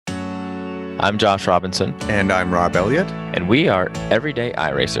I'm Josh Robinson. And I'm Rob Elliott. And we are Everyday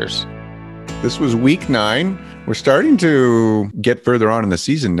iRacers. This was week 9. We're starting to get further on in the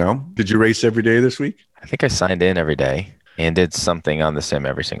season now. Did you race every day this week? I think I signed in every day and did something on the sim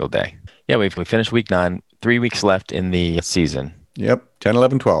every single day. Yeah, we finished week 9, 3 weeks left in the season. Yep, 10,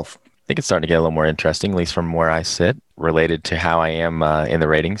 11, 12. I think it's starting to get a little more interesting, at least from where I sit, related to how I am in the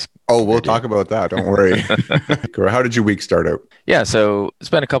ratings. Oh, we'll talk about that. Don't worry. How did your week start out? Yeah, so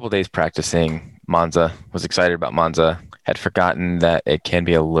spent a couple of days practicing Monza. Was excited about Monza. Had forgotten that it can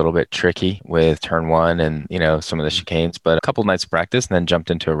be a little bit tricky with turn 1 and, some of the chicanes, but a couple of nights of practice and then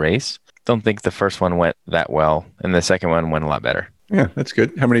jumped into a race. Don't think the first one went that well, and the second one went a lot better. Yeah, that's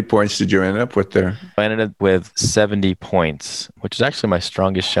good. How many points did you end up with there? I ended up with 70 points, which is actually my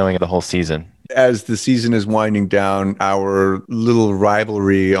strongest showing of the whole season. As the season is winding down, our little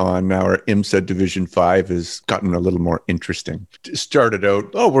rivalry on our IMSA Division 5 has gotten a little more interesting. It started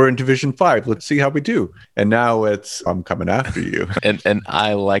out, we're in Division 5. Let's see how we do. And now it's, I'm coming after you. and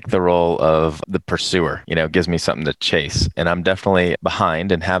I like the role of the pursuer. It gives me something to chase. And I'm definitely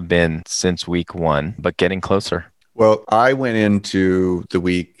behind and have been since week 1, but getting closer. Well, I went into the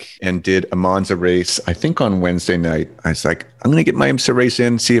week and did a Monza race, I think on Wednesday night. I was like, I'm going to get my IMSA race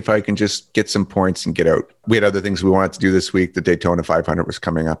in, see if I can just get some points and get out. We had other things we wanted to do this week. The Daytona 500 was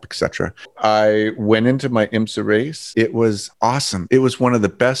coming up, etc. I went into my IMSA race. It was awesome. It was one of the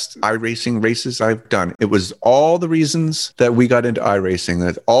best iRacing races I've done. It was all the reasons that we got into iRacing,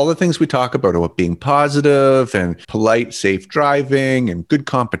 that all the things we talk about being positive and polite, safe driving and good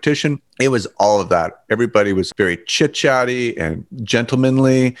competition. It was all of that. Everybody was very chit-chatty and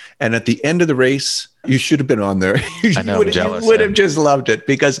gentlemanly. And at the end of the race, you should have been on there. I know, I'm jealous. You would have just loved it,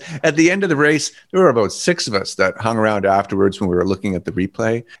 because at the end of the race, there were about 6 of us that hung around afterwards when we were looking at the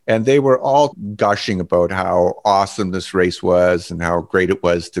replay. And they were all gushing about how awesome this race was and how great it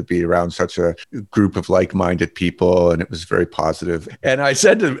was to be around such a group of like-minded people. And it was very positive. And I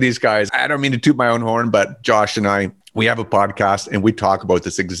said to these guys, I don't mean to toot my own horn, but Josh and I, we have a podcast and we talk about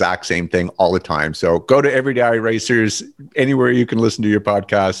this exact same thing all the time. So go to Everyday iRacers, anywhere you can listen to your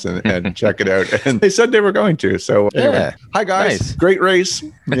podcast and check it out. And they said they were going to. So anyway, yeah. Hi guys, Nice. Great race.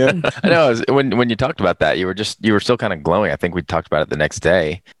 Yeah. I know. When you talked about that, you were still kind of glowing. I think we talked about it the next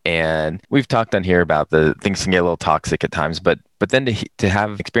day, and we've talked on here about the things can get a little toxic at times, but then to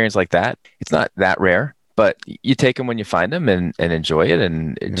have an experience like that, it's not that rare. But you take them when you find them and enjoy it,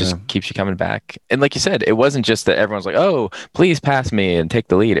 and it just keeps you coming back. And like you said, it wasn't just that everyone's like, oh, please pass me and take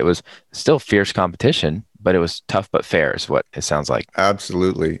the lead. It was still fierce competition, but it was tough but fair is what it sounds like.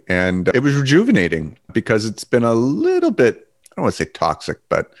 Absolutely. And it was rejuvenating, because it's been a little bit, I don't want to say toxic,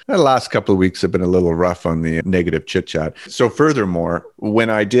 but the last couple of weeks have been a little rough on the negative chit chat. So furthermore, when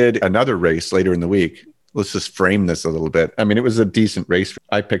I did another race later in the week, let's just frame this a little bit. I mean, it was a decent race.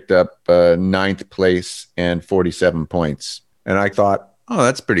 I picked up 9th place and 47 points. And I thought,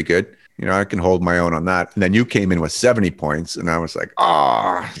 that's pretty good. I can hold my own on that. And then you came in with 70 points. And I was like,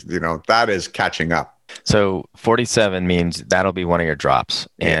 that is catching up. So 47 means that'll be one of your drops.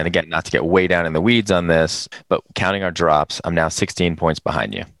 And again, not to get way down in the weeds on this, but counting our drops, I'm now 16 points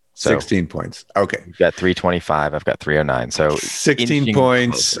behind you. So 16 points. Okay. You've got 325. I've got 309. So 16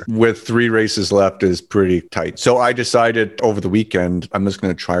 points with 3 races left is pretty tight. So I decided over the weekend, I'm just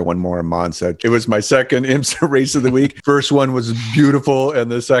going to try one more in Monza. It was my second IMSA race of the week. First one was beautiful. And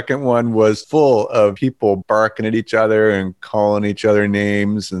the second one was full of people barking at each other and calling each other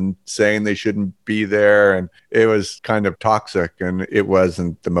names and saying they shouldn't be there. And it was kind of toxic, and it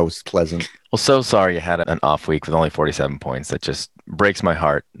wasn't the most pleasant. Well, so sorry you had an off week with only 47 points. That just breaks my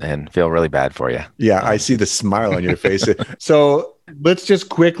heart and feel really bad for you. Yeah, I see the smile on your face. So let's just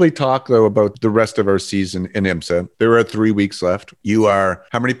quickly talk, though, about the rest of our season in IMSA. There are 3 weeks left. You are,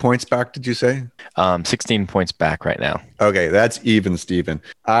 how many points back, did you say? 16 points back right now. Okay, that's even, Steven.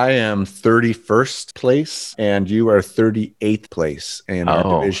 I am 31st place, and you are 38th place in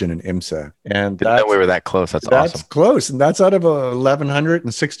our division in IMSA. And didn't know we were that close. That's awesome. That's close, and that's out of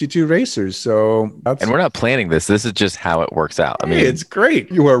 1,162 racers. So and we're not planning this. This is just how it works out. I mean, it's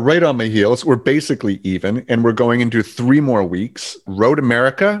great. You are right on my heels. We're basically even, and we're going into 3 more weeks. Road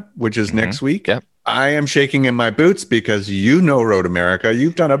America, which is next week. Yep. I am shaking in my boots because you know Road America.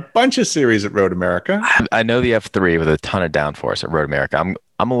 You've done a bunch of series at Road America. I know the F3 with a ton of downforce at Road America.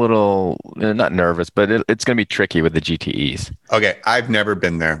 I'm a little, not nervous, but it's going to be tricky with the GTEs. Okay, I've never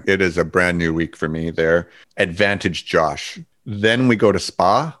been there. It is a brand new week for me there. Advantage Josh. Then we go to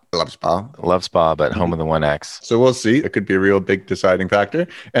Spa. I love Spa. Love Spa, but home of the 1X. So we'll see. It could be a real big deciding factor.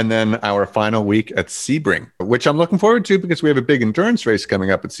 And then our final week at Sebring, which I'm looking forward to because we have a big endurance race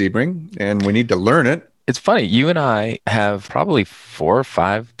coming up at Sebring and we need to learn it. It's funny. You and I have probably 4 or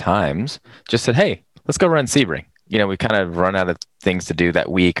 5 times just said, "Hey, let's go run Sebring." We kind of run out of things to do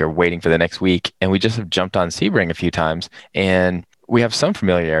that week or waiting for the next week, and we just have jumped on Sebring a few times, and we have some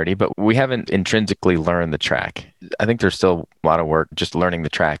familiarity, but we haven't intrinsically learned the track. I think there's still a lot of work just learning the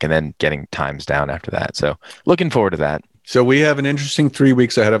track and then getting times down after that. So looking forward to that. So we have an interesting 3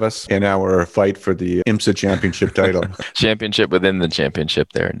 weeks ahead of us in our fight for the IMSA championship title. Championship within the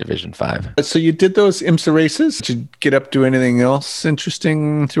championship there in Division 5. So you did those IMSA races. Did you get up to anything else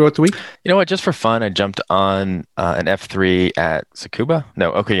interesting throughout the week? You know what? Just for fun, I jumped on an F3 at Tsukuba.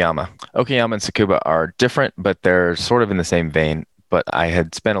 No, Okayama. Okayama and Tsukuba are different, but they're sort of in the same vein. But I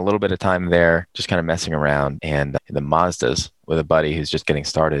had spent a little bit of time there just kind of messing around and the Mazdas with a buddy who's just getting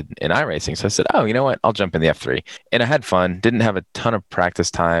started in iRacing. So I said, oh, you know what? I'll jump in the F3. And I had fun. Didn't have a ton of practice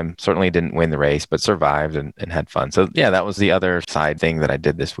time. Certainly didn't win the race, but survived and had fun. So yeah, that was the other side thing that I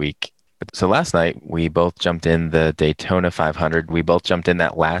did this week. So last night, we both jumped in the Daytona 500. We both jumped in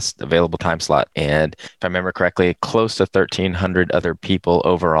that last available time slot. And if I remember correctly, close to 1,300 other people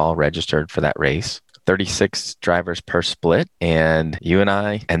overall registered for that race. 36 drivers per split, and you and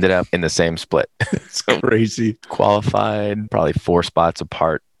I ended up in the same split. So crazy. Qualified probably 4 spots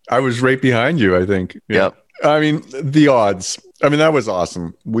apart. I was right behind you, I think. Yeah. Yep. I mean, the odds. I mean, that was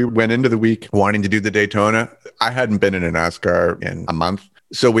awesome. We went into the week wanting to do the Daytona. I hadn't been in a NASCAR in a month.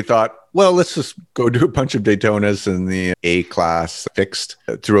 So we thought, well, let's just go do a bunch of Daytonas in the A class fixed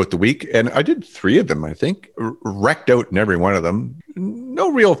throughout the week. And I did 3 of them, I think, wrecked out in every one of them.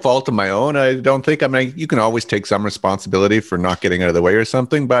 No real fault of my own. I don't think. I mean, you can always take some responsibility for not getting out of the way or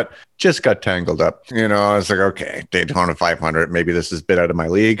something, but just got tangled up. I was like, okay, Daytona 500, maybe this is a bit out of my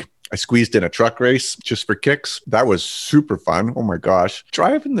league. I squeezed in a truck race just for kicks. That was super fun. Oh my gosh.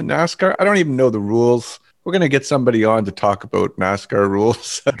 Driving the NASCAR, I don't even know the rules. We're going to get somebody on to talk about NASCAR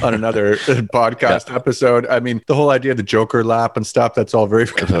rules on another podcast episode. I mean, the whole idea of the Joker lap and stuff, that's all very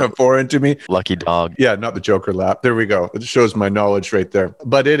kind of foreign to me. Lucky dog. Yeah, not the Joker lap. There we go. It shows my knowledge right there.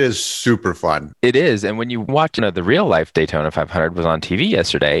 But it is super fun. It is. And when you watch, the real life Daytona 500 was on TV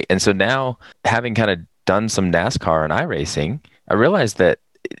yesterday. And so now, having kind of done some NASCAR and iRacing, I realized that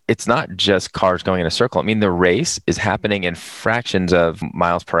it's not just cars going in a circle. I mean, the race is happening in fractions of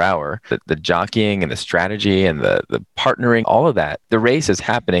miles per hour. The jockeying and the strategy and the partnering, all of that, the race is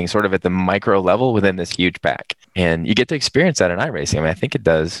happening sort of at the micro level within this huge pack. And you get to experience that in iRacing. I mean, I think it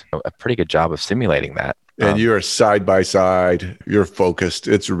does a pretty good job of simulating that. And you're side by side, you're focused.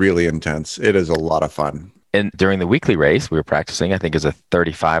 It's really intense. It is a lot of fun. And during the weekly race, we were practicing, I think is a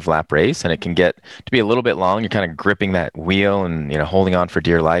 35 lap race, and it can get to be a little bit long. You're kind of gripping that wheel and, holding on for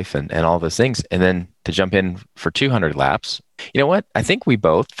dear life and all those things. And then to jump in for 200 laps, you know what? I think we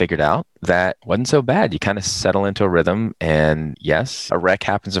both figured out that wasn't so bad. You kind of settle into a rhythm, and yes, a wreck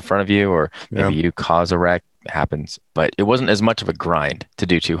happens in front of you, or maybe you cause a wreck, happens, but it wasn't as much of a grind to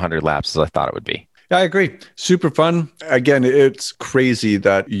do 200 laps as I thought it would be. I agree. Super fun. Again, it's crazy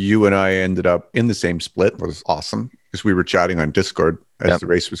that you and I ended up in the same split. It was awesome because we were chatting on Discord as the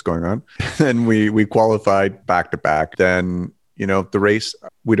race was going on. And we qualified back to back. Then, the race,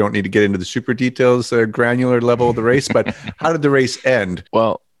 we don't need to get into the super details, granular level of the race, but how did the race end?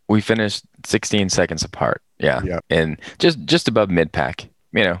 Well, we finished 16 seconds apart. Yeah. And just above mid-pack.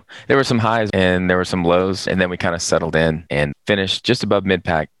 There were some highs and there were some lows, and then we kind of settled in and finished just above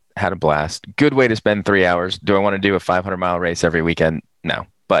mid-pack. Had a blast. Good way to spend 3 hours. Do I want to do a 500-mile race every weekend? No.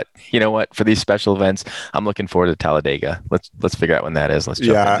 But you know what? For these special events, I'm looking forward to Talladega. Let's figure out when that is. Let's jump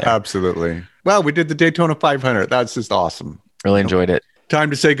in there. Absolutely. Well, we did the Daytona 500. That's just awesome. Really enjoyed it. Time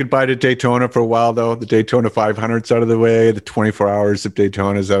to say goodbye to Daytona for a while, though. The Daytona 500's out of the way. The 24 hours of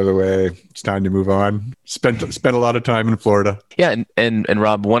Daytona's out of the way. It's time to move on. Spent a lot of time in Florida. Yeah, and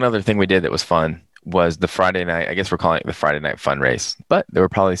Rob, one other thing we did that was fun was the Friday night, I guess we're calling it the Friday night fun race, but there were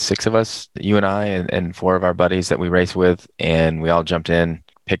probably 6 of us, you and I, and 4 of our buddies that we race with. And we all jumped in,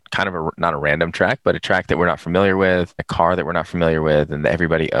 picked kind of not a random track, but a track that we're not familiar with, a car that we're not familiar with, and that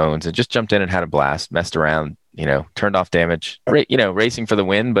everybody owns, and just jumped in and had a blast, messed around, turned off damage, racing for the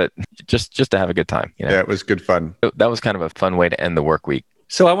win, but just to have a good time. Yeah, it was good fun. That was kind of a fun way to end the work week.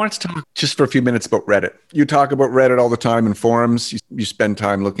 So I wanted to talk just for a few minutes about Reddit. You talk about Reddit all the time in forums. You spend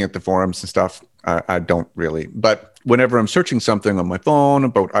time looking at the forums and stuff. I don't really. But whenever I'm searching something on my phone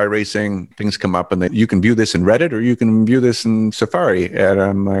about iRacing, things come up and you can view this in Reddit or you can view this in Safari. And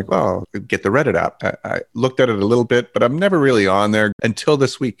I'm like, well, get the Reddit app. I looked at it a little bit, but I'm never really on there until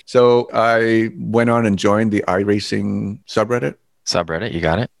this week. So I went on and joined the iRacing subreddit. Subreddit, you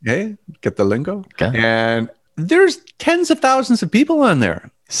got it? Hey, get the lingo. Okay. And there's tens of thousands of people on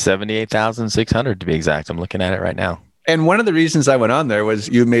there. 78,600 to be exact. I'm looking at it right now. And one of the reasons I went on there was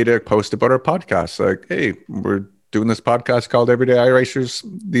you made a post about our podcast. Like, hey, we're doing this podcast called Everyday iRacers.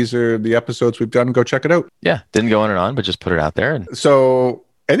 These are the episodes we've done. Go check it out. Yeah, didn't go on and on, but just put it out there. And So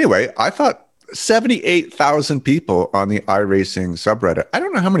anyway, I thought 78,000 people on the iRacing subreddit. I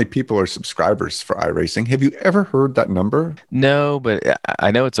don't know how many people are subscribers for iRacing. Have you ever heard that number? no, but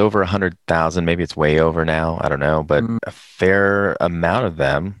I know it's over 100,000. Maybe it's way over now. I don't know, but a fair amount of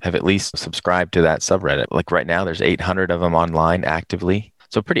them have at least subscribed to that subreddit. Like right now, there's 800 of them online actively.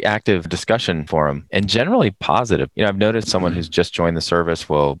 So pretty active discussion forum and generally positive. I've noticed someone who's just joined the service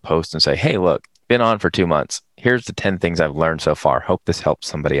will post and say, hey, look, been on for 2 months. Here's the 10 things I've learned so far. Hope this helps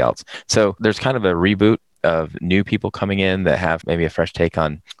somebody else. So there's kind of a reboot of new people coming in that have maybe a fresh take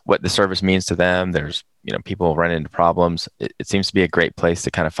on what the service means to them. There's people run into problems. It seems to be a great place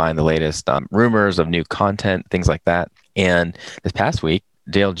to kind of find the latest rumors of new content, things like that. And this past week,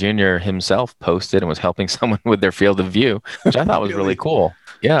 Dale Jr. himself posted and was helping someone with their field of view, which I thought was really cool.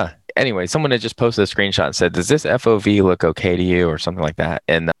 Yeah. Anyway, someone had just posted a screenshot and said, does this FOV look okay to you or something like that?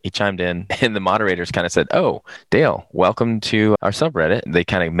 And he chimed in and the moderators kind of said, oh, Dale, welcome to our subreddit. They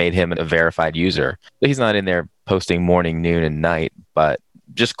kind of made him a verified user. He's not in there posting morning, noon, and night, but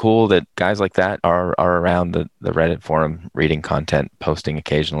just cool that guys like that are around the Reddit forum reading content, posting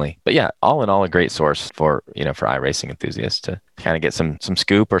occasionally. But yeah, all in all, a great source for iRacing enthusiasts to kind of get some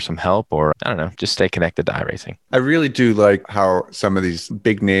scoop or some help, or I don't know, just stay connected to iRacing. I really do like how some of these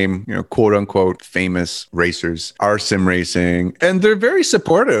big name, quote unquote, famous racers are sim racing, and they're very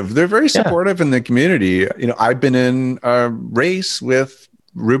supportive. They're very supportive in the community. I've been in a race with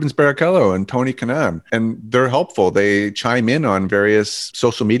Rubens Barrichello and Tony Kanaan, and they're helpful. They chime in on various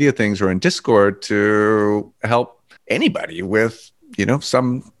social media things or in Discord to help anybody with,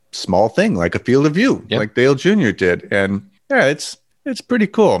 some small thing like a field of view, like Dale Jr. did. And yeah, it's pretty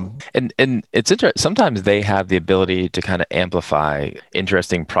cool. And it's interesting. Sometimes they have the ability to kind of amplify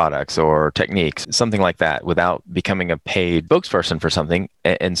interesting products or techniques, something like that, without becoming a paid spokesperson for something.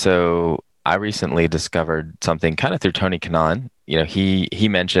 And so I recently discovered something kind of through Tony Kanaan. He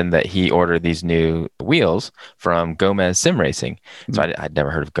mentioned that he ordered these new wheels from Gomez Sim Racing. So I'd never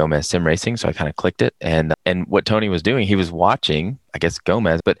heard of Gomez Sim Racing, so I kind of clicked it. And what Tony was doing, he was watching, I guess,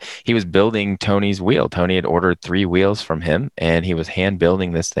 Gomez, but he was building Tony's wheel. Tony had ordered 3 wheels from him, and he was hand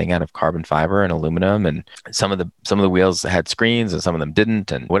building this thing out of carbon fiber and aluminum. And some of the wheels had screens, and some of them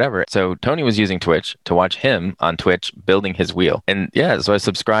didn't, and whatever. So Tony was using Twitch to watch him on Twitch building his wheel. And yeah, so I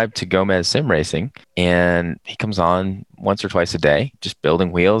subscribed to Gomez Sim Racing, and he comes on once or twice a day, just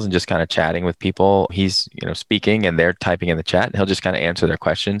building wheels and just kind of chatting with people. He's, speaking and they're typing in the chat, and he'll just kind of answer their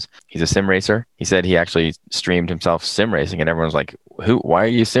questions. He's a sim racer. He said he actually streamed himself sim racing, and everyone's like, why are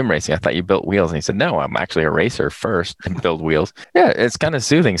you sim racing? I thought you built wheels. And he said, no, I'm actually a racer first and build wheels. Yeah, it's kind of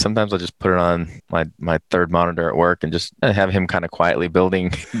soothing. Sometimes I'll just put it on my third monitor at work and just have him kind of quietly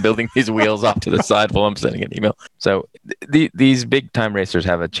building these wheels off to the side while I'm sending an email. So these big time racers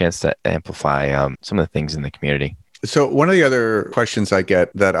have a chance to amplify some of the things in the community. So one of the other questions I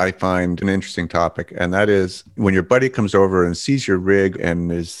get that I find an interesting topic, and that is when your buddy comes over and sees your rig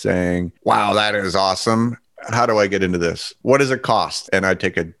and is saying, wow, that is awesome. How do I get into this? What does it cost? And I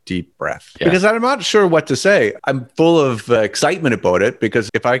take a deep breath because I'm not sure what to say. I'm full of excitement about it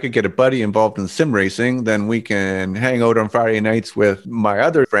because if I could get a buddy involved in sim racing, then we can hang out on Friday nights with my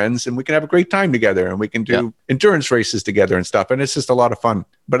other friends and we can have a great time together and we can do endurance races together and stuff. And it's just a lot of fun.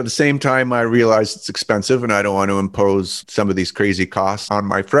 But at the same time, I realize it's expensive and I don't want to impose some of these crazy costs on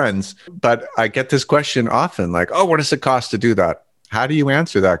my friends. But I get this question often like, oh, what does it cost to do that? How do you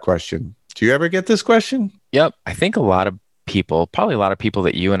answer that question? Do you ever get this question? Yep. I think probably a lot of people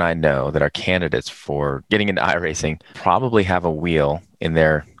that you and I know that are candidates for getting into iRacing probably have a wheel in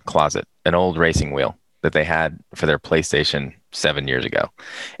their closet, an old racing wheel that they had for their PlayStation 7 years ago.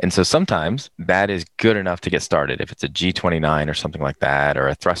 And so sometimes that is good enough to get started. If it's a G29 or something like that, or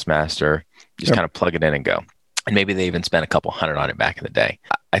a Thrustmaster, just kind of plug it in and go. And maybe they even spent a couple hundred on it back in the day.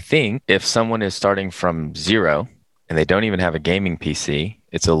 I think if someone is starting from zero and they don't even have a gaming PC,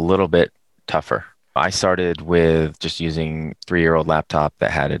 it's a little bit tougher. I started with just using a 3-year-old laptop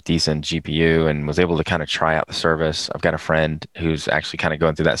that had a decent GPU and was able to kind of try out the service. I've got a friend who's actually kind of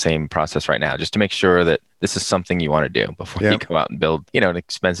going through that same process right now, just to make sure that this is something you want to do before you go out and build, an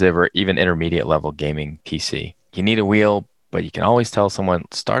expensive or even intermediate level gaming PC. You need a wheel, but you can always tell someone,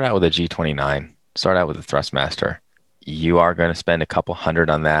 start out with a G29, start out with a Thrustmaster. You are going to spend a couple hundred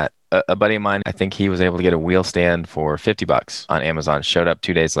on that. A buddy of mine, I think he was able to get a wheel stand for $50 on Amazon, showed up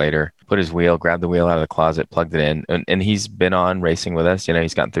 2 days later, put his wheel, grabbed the wheel out of the closet, plugged it in, and he's been on racing with us.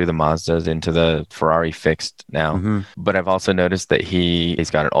 He's gotten through the Mazdas into the Ferrari fixed now. Hmm. But I've also noticed that he's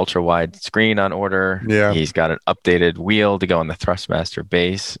got an ultra wide screen on order. Yeah. He's got an updated wheel to go on the Thrustmaster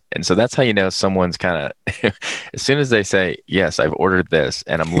base. And so that's how you know someone's kind of, as soon as they say, yes, I've ordered this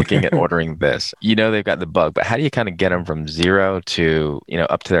and I'm looking at ordering this, they've got the bug. But how do you kind of get them from zero to,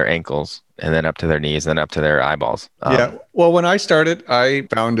 up to their ankles? And then up to their knees, and then up to their eyeballs. Yeah. Well, when I started, I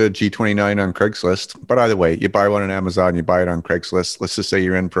found a G29 on Craigslist. But either way, you buy one on Amazon, you buy it on Craigslist. Let's just say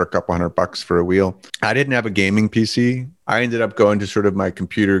you're in for a couple $100 for a wheel. I didn't have a gaming PC. I ended up going to sort of my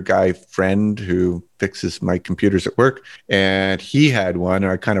computer guy friend who fixes my computers at work. And he had one,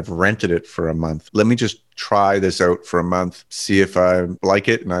 and I kind of rented it for a month. Let me just try this out for a month, see if I like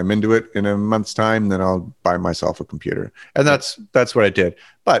it and I'm into it in a month's time, then I'll buy myself a computer. And that's what I did.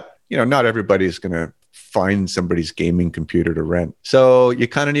 But not everybody is going to find somebody's gaming computer to rent. So you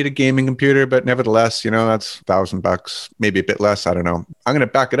kind of need a gaming computer, but nevertheless, that's $1,000, maybe a bit less. I don't know. I'm going to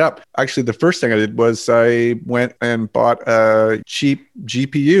back it up. Actually, the first thing I did was I went and bought a cheap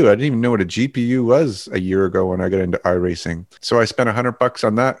GPU. I didn't even know what a GPU was a year ago when I got into iRacing. So I spent $100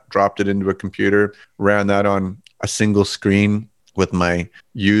 on that, dropped it into a computer, ran that on a single screen with my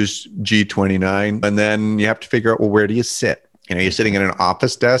used G29. And then you have to figure out, well, where do you sit? You're sitting at an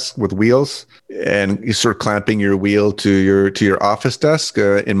office desk with wheels and you're sort of clamping your wheel to your office desk.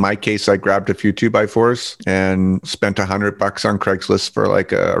 In my case, I grabbed a few 2x4s and spent $100 on Craigslist for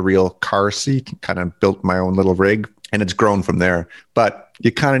like a real car seat, kind of built my own little rig, and it's grown from there. But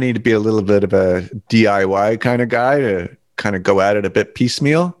you kind of need to be a little bit of a DIY kind of guy to kind of go at it a bit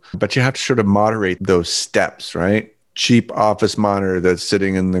piecemeal, but you have to sort of moderate those steps, right? Cheap office monitor that's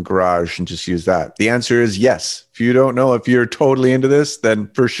sitting in the garage and just use that? The answer is yes. If you don't know if you're totally into this, then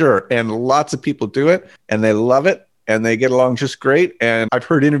for sure. And lots of people do it and they love it and they get along just great. And I've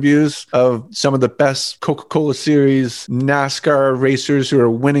heard interviews of some of the best Coca-Cola Series NASCAR racers who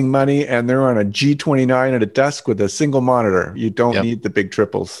are winning money and they're on a G29 at a desk with a single monitor. You don't need the big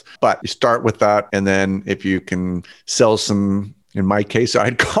triples, but you start with that. And then if you can sell some, in my case, I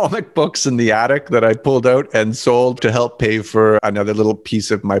had comic books in the attic that I pulled out and sold to help pay for another little piece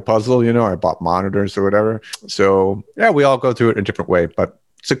of my puzzle. I bought monitors or whatever. So yeah, we all go through it in a different way, but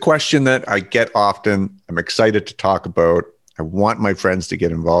it's a question that I get often. I'm excited to talk about. I want my friends to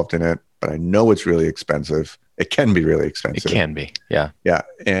get involved in it, but I know it's really expensive. It can be really expensive. It can be. Yeah. Yeah.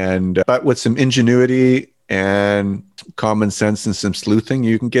 And, but with some ingenuity and common sense and some sleuthing,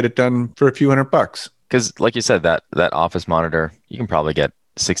 you can get it done for a few $100. Because like you said, that office monitor, you can probably get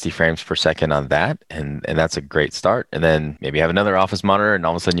 60 frames per second on that. And that's a great start. And then maybe have another office monitor and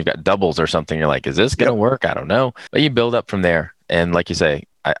all of a sudden you've got doubles or something. You're like, is this going to work? I don't know. But you build up from there. And like you say,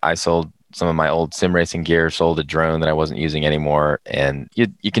 I sold some of my old sim racing gear, sold a drone that I wasn't using anymore. And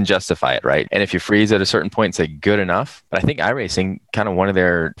you can justify it, right? And if you freeze at a certain point and say good enough, but I think iRacing, kind of one of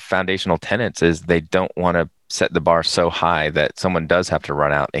their foundational tenets is they don't want to set the bar so high that someone does have to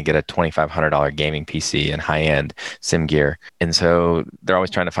run out and get a $2,500 gaming PC and high-end sim gear. And so they're always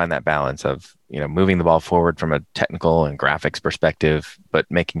trying to find that balance of, moving the ball forward from a technical and graphics perspective, but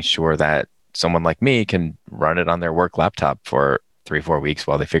making sure that someone like me can run it on their work laptop for 3-4 weeks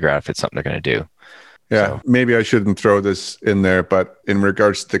while they figure out if it's something they're going to do. Yeah, So, maybe I shouldn't throw this in there, but in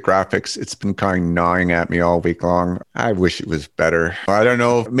regards to the graphics, it's been kind of gnawing at me all week long. I wish it was better. I don't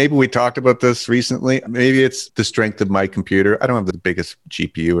know. Maybe we talked about this recently. Maybe it's the strength of my computer. I don't have the biggest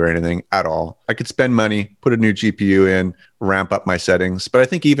GPU or anything at all. I could spend money, put a new GPU in, ramp up my settings. But I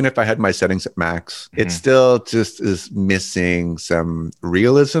think even if I had my settings at max, it still just is missing some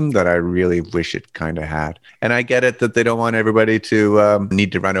realism that I really wish it kind of had. And I get it that they don't want everybody to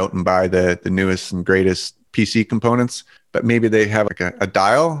need to run out and buy the newest and greatest PC components, but maybe they have like a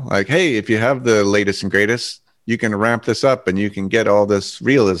dial, like, hey, if you have the latest and greatest, you can ramp this up and you can get all this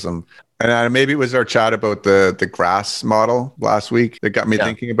realism. And maybe it was our chat about the grass model last week that got me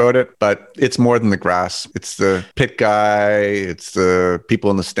thinking about it. But it's more than the grass. It's the pit guy. It's the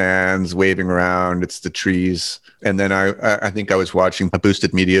people in the stands waving around. It's the trees. And then I think I was watching a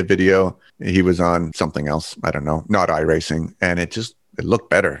Boosted Media video. He was on something else. I don't know, not iRacing. And it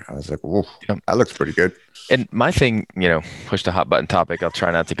looked better. I was like, whoa, that looks pretty good. And my thing, push the hot button topic. I'll try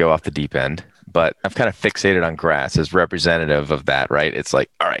not to go off the deep end, but I've kind of fixated on grass as representative of that, right? It's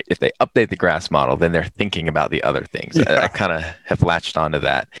like, all right, if they update the grass model, then they're thinking about the other things. I kind of have latched onto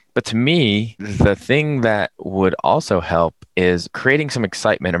that. But to me, the thing that would also help is creating some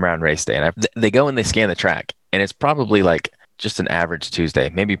excitement around race day. And they go and they scan the track, and it's probably like just an average Tuesday,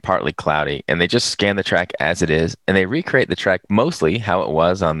 maybe partly cloudy, and they just scan the track as it is, and they recreate the track mostly how it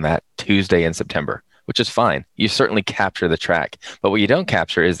was on that Tuesday in September, which is fine. You certainly capture the track, but what you don't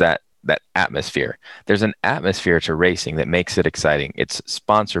capture is that that atmosphere. There's an atmosphere to racing that makes it exciting. It's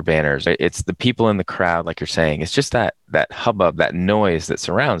sponsor banners. It's the people in the crowd, like you're saying. It's just that hubbub, that noise that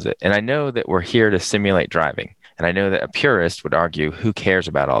surrounds it. And I know that we're here to simulate driving. And I know that a purist would argue, who cares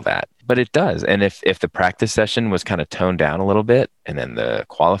about all that? But it does. And if the practice session was kind of toned down a little bit, and then the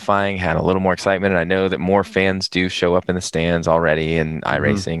qualifying had a little more excitement, and I know that more fans do show up in the stands already in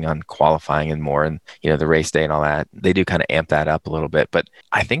iRacing on qualifying and more, and the race day and all that, they do kind of amp that up a little bit. But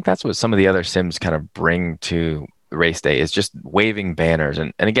I think that's what some of the other sims kind of bring to the race day, is just waving banners.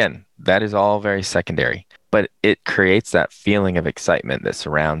 And again, that is all very secondary, but it creates that feeling of excitement that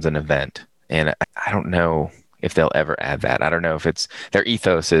surrounds an event. And I don't know if they'll ever add that. I don't know if it's their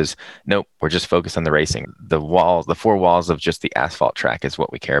ethos is, nope, we're just focused on the racing. The four walls of just the asphalt track is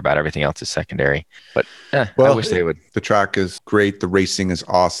what we care about. Everything else is secondary. But I wish they would. The track is great. The racing is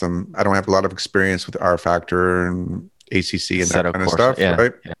awesome. I don't have a lot of experience with R Factor and ACC and that kind of stuff,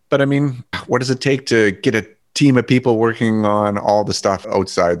 right? Yeah. But I mean, what does it take to get a team of people working on all the stuff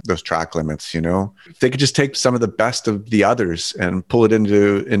outside those track limits? If they could just take some of the best of the others and pull it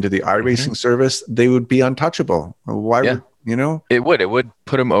into the iRacing service, they would be untouchable. Why would it would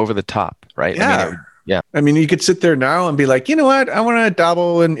put them over the top, right? I mean, you could sit there now and be like, you know what, I want to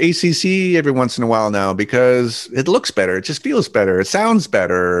dabble in ACC every once in a while now because it looks better, it just feels better, it sounds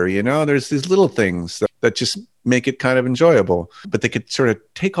better. There's these little things that just make it kind of enjoyable. But they could sort of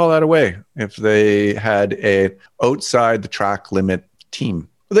take all that away if they had a outside the track limit team.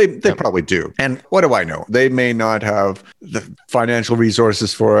 They probably do. And what do I know? They may not have the financial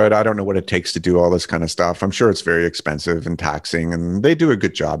resources for it. I don't know what it takes to do all this kind of stuff. I'm sure it's very expensive and taxing, and they do a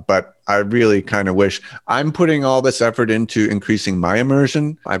good job. But I really kind of wish I'm putting all this effort into increasing my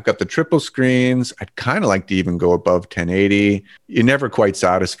immersion. I've got the triple screens. I'd kind of like to even go above 1080. You're never quite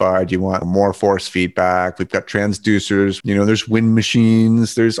satisfied. You want more force feedback. We've got transducers. There's wind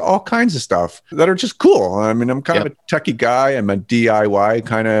machines. There's all kinds of stuff that are just cool. I mean, I'm kind of a techie guy. I'm a DIY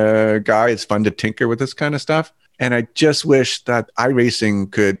kind of guy. It's fun to tinker with this kind of stuff. And I just wish that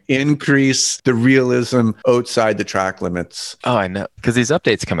iRacing could increase the realism outside the track limits. Oh, I know. Because these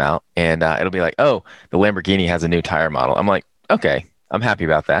updates come out and it'll be like, oh, the Lamborghini has a new tire model. I'm like, okay, I'm happy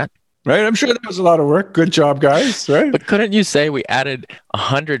about that. Right? I'm sure that was a lot of work. Good job, guys. Right? But couldn't you say we added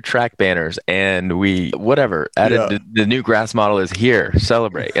 100 track banners and we, added the new grass model is here,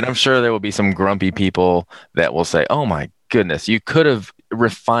 celebrate. And I'm sure there will be some grumpy people that will say, oh my goodness, you could have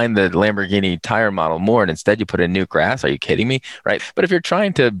refined the Lamborghini tire model more and instead you put in new grass. Are you kidding me? Right? But if you're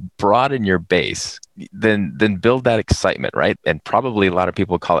trying to broaden your base, then build that excitement, right? And probably a lot of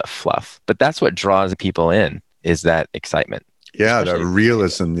people call it fluff, but that's what draws people in, is that excitement. Yeah, the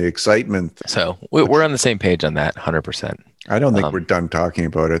realism, the excitement. So we're on the same page on that, 100%. I don't think we're done talking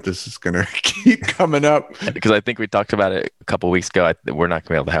about it. This is going to keep coming up. Because I think we talked about it a couple of weeks ago. We're not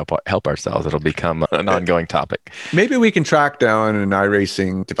going to be able to help ourselves. It'll become an ongoing topic. Maybe we can track down an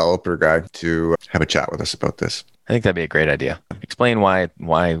iRacing developer guy to have a chat with us about this. I think that'd be a great idea. Explain why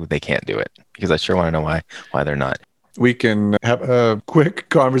they can't do it, because I sure want to know why they're not. We can have a quick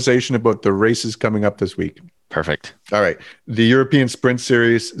conversation about the races coming up this week. Perfect. All right. The European Sprint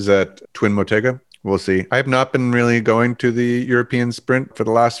Series is at Twin Motegi. We'll see. I have not been really going to the European Sprint for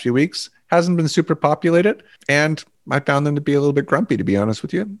the last few weeks. Hasn't been super populated. And I found them to be a little bit grumpy, to be honest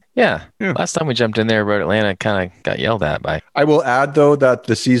with you. Yeah. Last time we jumped in there, Road Atlanta kind of got yelled at by. I will add, though, that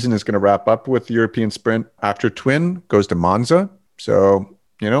the season is going to wrap up with the European Sprint after Twin goes to Monza. So,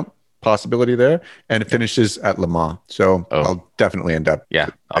 possibility there. And it finishes at Le Mans. So I'll definitely end up. Yeah,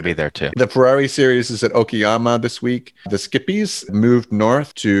 I'll be there too. The Ferrari series is at Okayama this week. The Skippies moved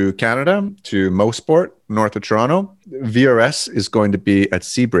north to Canada, to Mosport, north of Toronto. VRS is going to be at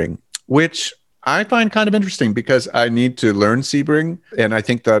Sebring, which I find kind of interesting because I need to learn Sebring. And I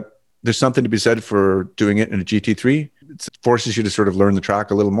think that there's something to be said for doing it in a GT3. It forces you to sort of learn the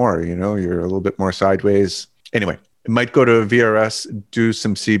track a little more. You're a little bit more sideways. Anyway. It might go to VRS, do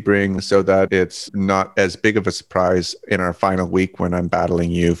some Sebring so that it's not as big of a surprise in our final week when I'm battling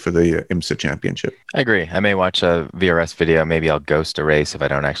you for the IMSA championship. I agree. I may watch a VRS video. Maybe I'll ghost a race if I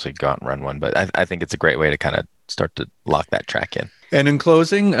don't actually go out and run one. But I think it's a great way to kind of start to lock that track in. And in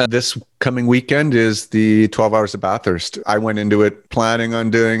closing, this coming weekend is the 12 Hours of Bathurst. I went into it planning on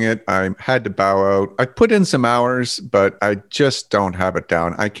doing it. I had to bow out. I put in some hours, but I just don't have it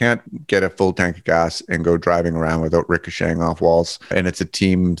down. I can't get a full tank of gas and go driving around without ricocheting off walls. And it's a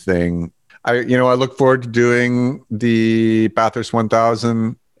team thing. I look forward to doing the Bathurst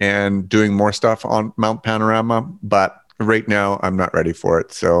 1000 and doing more stuff on Mount Panorama, but right now, I'm not ready for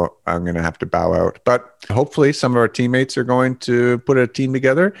it, so I'm going to have to bow out. But hopefully some of our teammates are going to put a team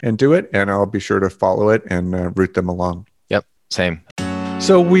together and do it, and I'll be sure to follow it and root them along. Yep, same.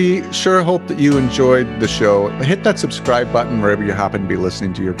 So we sure hope that you enjoyed the show. Hit that subscribe button wherever you happen to be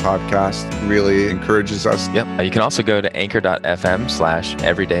listening to your podcast. It really encourages us. Yep. You can also go to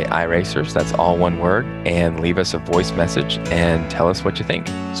anchor.fm/everyday iRacers. That's all one word. And leave us a voice message and tell us what you think.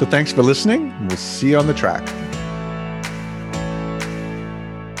 So thanks for listening. We'll see you on the track.